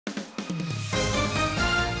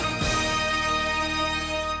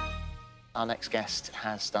Our next guest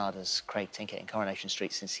has starred as Crag Tinker in Coronation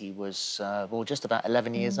Street since he was, well, just about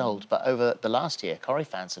 11 years old. But over the last year, Corrie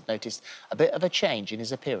fans have noticed a bit of a change in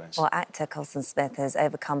his appearance. Well, actor Colson Smith has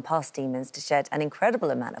overcome past demons to shed an incredible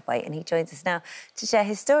amount of weight, and he joins us now to share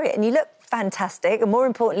his story. And you look fantastic, and more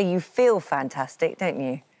importantly, you feel fantastic, don't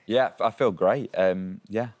you? Yeah, I feel great.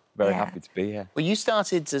 Yeah, very happy to be here. Well, you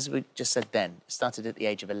started, as we just said then, started at the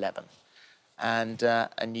age of 11.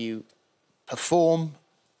 And you perform,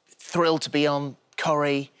 thrilled to be on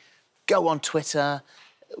Corrie, go on Twitter,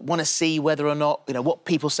 want to see whether or not, you know, what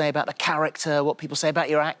people say about the character, what people say about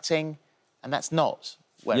your acting, and that's not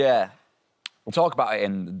where... Yeah. We'll talk about it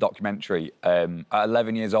in the documentary. At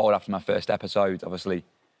 11 years old, after my first episode, obviously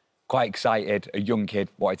quite excited, a young kid,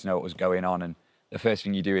 wanted to know what was going on, and the first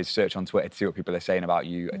thing you do is search on Twitter to see what people are saying about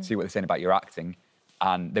you, and see what they're saying about your acting,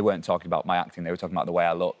 and they weren't talking about my acting, they were talking about the way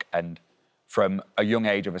I look, and from a young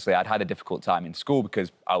age, obviously, I'd had a difficult time in school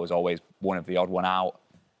because I was always one of the odd one out.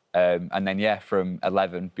 And then, yeah, from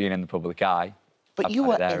 11, being in the public eye. But you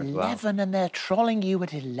were 11 and they're trolling you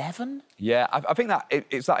at 11? Yeah, I think that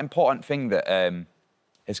it's that important thing that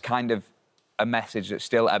is kind of a message that's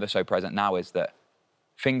still ever so present now, is that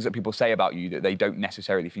things that people say about you that they don't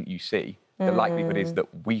necessarily think you see, the likelihood is that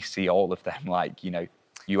we see all of them, like, you know,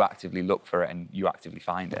 you actively look for it and you actively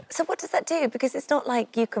find it. So what does that do? Because it's not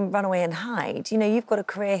like you can run away and hide. You know, you've got a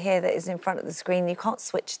career here that is in front of the screen. You can't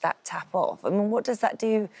switch that tap off. I mean, what does that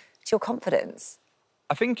do to your confidence?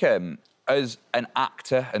 I think as an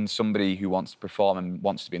actor and somebody who wants to perform and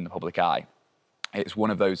wants to be in the public eye, it's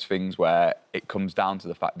one of those things where it comes down to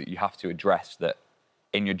the fact that you have to address that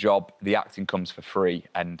in your job, the acting comes for free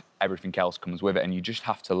and everything else comes with it, and you just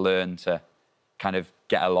have to learn to kind of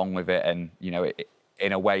get along with it, and, you know,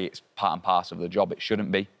 in a way, it's part and parcel of the job. It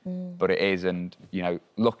shouldn't be, but it is. And, you know,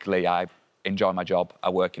 luckily, I enjoy my job. I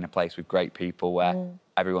work in a place with great people where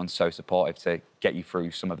everyone's so supportive to get you through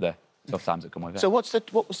some of the tough times that come with it. So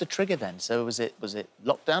what was the trigger then? So was it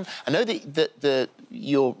lockdown? I know that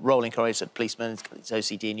your role in Corrie is a policeman, it's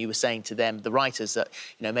OCD, and you were saying to them, the writers, that,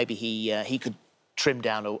 you know, maybe he could trim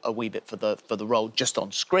down a wee bit for the role just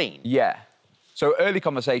on screen. Yeah. So early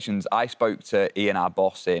conversations, I spoke to Ian, our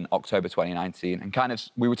boss, in October 2019, and kind of,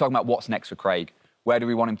 we were talking about what's next for Crag. Where do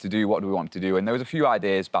we want him to do? What do we want him to do? And there was a few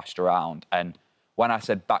ideas bashed around. And when I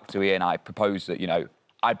said back to Ian, I proposed that, you know,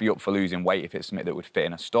 I'd be up for losing weight if it's something that would fit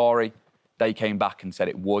in a story. They came back and said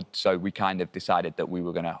it would. So we kind of decided that we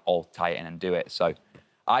were going to all tie it in and do it. So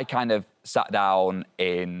I kind of sat down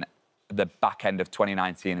in the back end of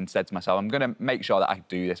 2019 and said to myself, I'm going to make sure that I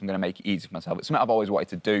do this. I'm going to make it easy for myself. It's something I've always wanted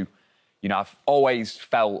to do. You know, I've always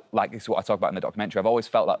felt like, this is what I talk about in the documentary, I've always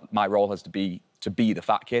felt that my role has to be the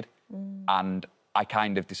fat kid. And I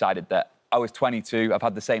kind of decided that I was 22, I've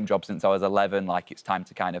had the same job since I was 11, like, it's time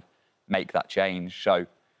to kind of make that change. So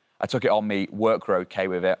I took it on me, work were okay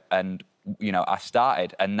with it, and, you know, I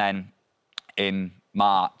started. And then in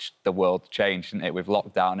March, the world changed, didn't it, with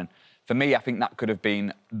lockdown. And for me, I think that could have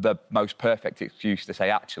been the most perfect excuse to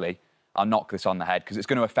say, actually, I'll knock this on the head, because it's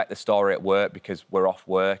going to affect the story at work because we're off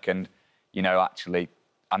work, and, you know, actually,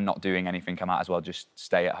 I'm not doing anything. I might as well just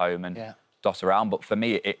stay at home and dot around. But for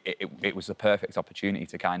me, it was the perfect opportunity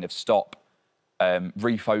to kind of stop,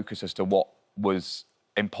 refocus as to what was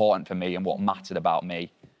important for me and what mattered about me.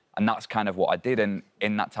 And that's kind of what I did. And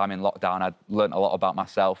in that time in lockdown, I learned a lot about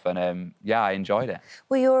myself, and, yeah, I enjoyed it.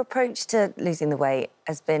 Well, your approach to losing the weight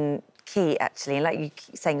has been key, actually. Like you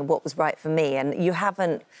keep saying, what was right for me, and you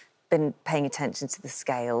haven't been paying attention to the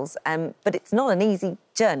scales, but it's not an easy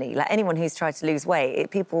journey. Like, anyone who's tried to lose weight,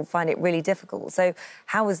 people find it really difficult. So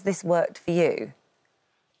how has this worked for you?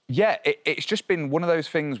 Yeah, it's just been one of those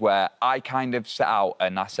things where I kind of set out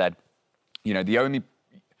and I said, you know,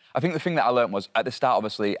 I think the thing that I learned was, at the start,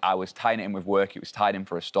 obviously, I was tying it in with work, it was tied in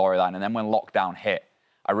for a storyline, and then when lockdown hit,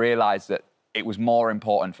 I realised that it was more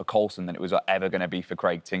important for Colson than it was ever going to be for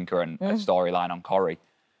Crag Tinker and a storyline on Corrie.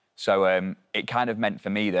 So it kind of meant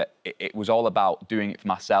for me that it was all about doing it for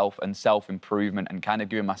myself and self-improvement and kind of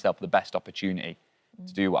giving myself the best opportunity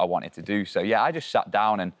to do what I wanted to do. So, yeah, I just sat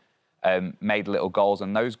down and made little goals,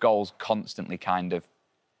 and those goals constantly kind of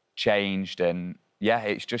changed. And, yeah,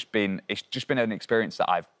 it's just been an experience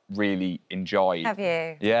that I've really enjoyed. Have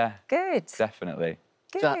you? Yeah. Good. Definitely.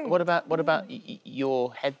 Good. So what about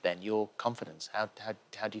your head then, your confidence? How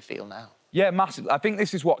do you feel now? Yeah, massive. I think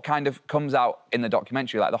this is what kind of comes out in the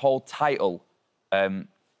documentary, like the whole title,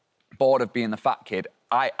 Bored of Being the Fat Kid.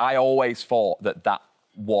 I always thought that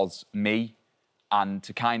was me, and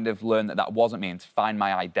to kind of learn that wasn't me and to find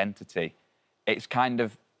my identity, it's kind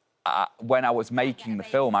of, when I was making the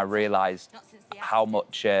film, I realised how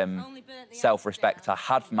much self-respect I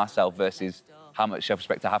had for myself versus how much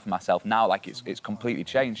self-respect I have for myself now, like it's completely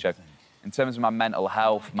changed. So in terms of my mental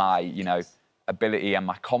health, my, you know, ability and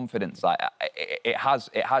my confidence, like it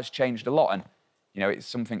has changed a lot. And, you know, it's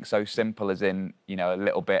something so simple as in, you know, a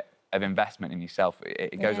little bit of investment in yourself.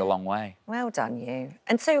 It goes a long way. Well done, you.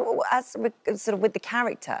 And so, as sort of with the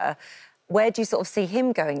character, where do you sort of see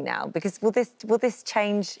him going now? Because will this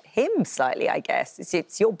change him slightly? I guess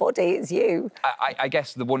it's your body, it's you. I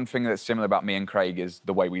guess the one thing that's similar about me and Craig is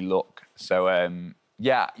the way we look. So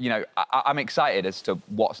yeah, you know, I'm excited as to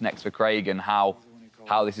what's next for Craig and how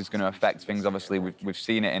this is going to affect things. Obviously, we've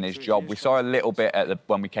seen it in his job. We saw a little bit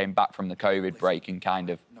when we came back from the COVID break in kind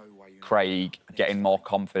of Craig getting more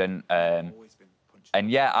confident. And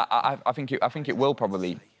yeah, I think it will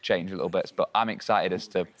probably change a little bit, but I'm excited as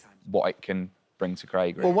to what it can bring to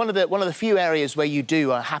Craig. Really. Well, one of the few areas where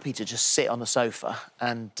you are happy to just sit on the sofa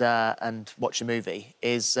and watch a movie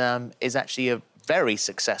is actually a very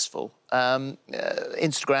successful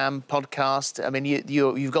Instagram podcast. I mean,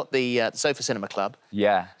 you've got the Sofa Cinema Club,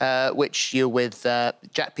 which you're with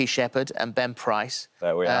Jack P. Shepherd and Ben Price.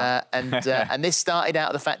 There we are. And this started out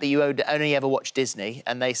of the fact that you only ever watched Disney,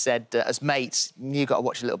 and they said, as mates, you got to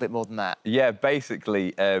watch a little bit more than that. Yeah,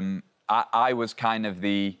 basically, I was kind of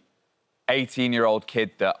the 18-year-old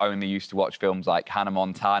kid that only used to watch films like Hannah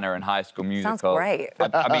Montana and High School Musical. Sounds great.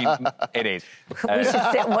 I mean, it is. We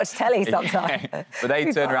should sit and watch telly sometime. But they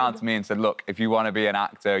turned around to me and said, look, if you want to be an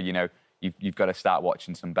actor, you know, you've got to start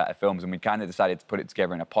watching some better films. And we kind of decided to put it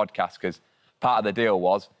together in a podcast because part of the deal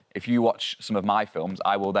was, if you watch some of my films,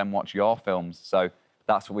 I will then watch your films. So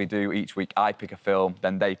that's what we do each week. I pick a film,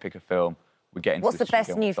 then they pick a film. We get into What's the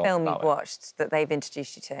best new film you've watched that they've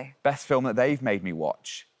introduced you to? Best film that they've made me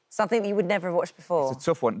watch? Something that you would never have watched before. It's a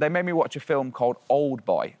tough one. They made me watch a film called Old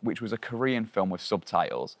Boy, which was a Korean film with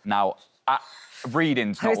subtitles. Now,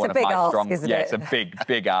 reading's not one of my strong... Yeah, it's a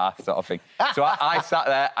big ass sort of thing. So I sat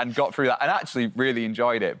there and got through that and actually really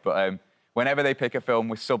enjoyed it. But whenever they pick a film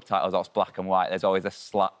with subtitles that's black and white, there's always a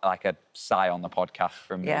sigh on the podcast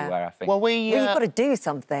from me where I think... Well, you've got to do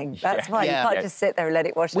something. That's why you can't just sit there and let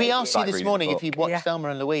it wash. We asked you this morning if you'd watched Thelma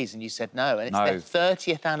and Louise, and you said no. And it's their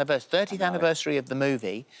 30th anniversary of the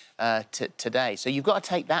movie today. So you've got to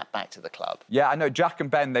take that back to the club. Yeah, I know. Jack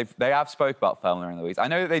and Ben, they have spoke about Thelma and Louise. I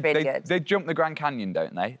know that they jump the Grand Canyon,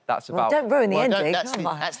 don't they? That's about... Well, don't ruin the ending. That's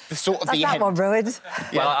the sort of the end. That's that one ruined.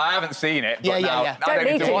 Well, I haven't seen it. But yeah. Don't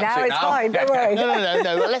need to now. It's fine. Don't worry.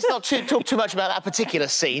 No. Let's not talk too much about that particular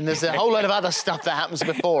scene. There's a whole lot of other stuff that happens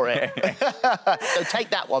before it. So take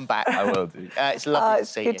that one back. I will do. It's lovely to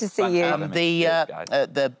see you. It's good to see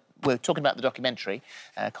you. We're talking about the documentary.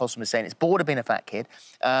 Colson was saying it's Bored of Being a Fat Kid.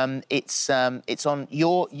 It's on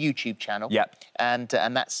your YouTube channel. Yep. And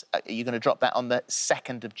that's you're going to drop that on the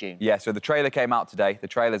 2nd of June. Yeah. So the trailer came out today. The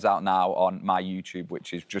trailer's out now on my YouTube,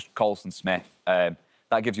 which is just Colson Smith.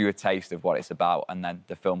 That gives you a taste of what it's about, and then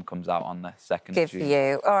the film comes out on the 2nd of June. Good for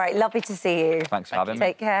you. All right, lovely to see you. Thanks for having me.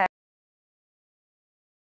 Take care.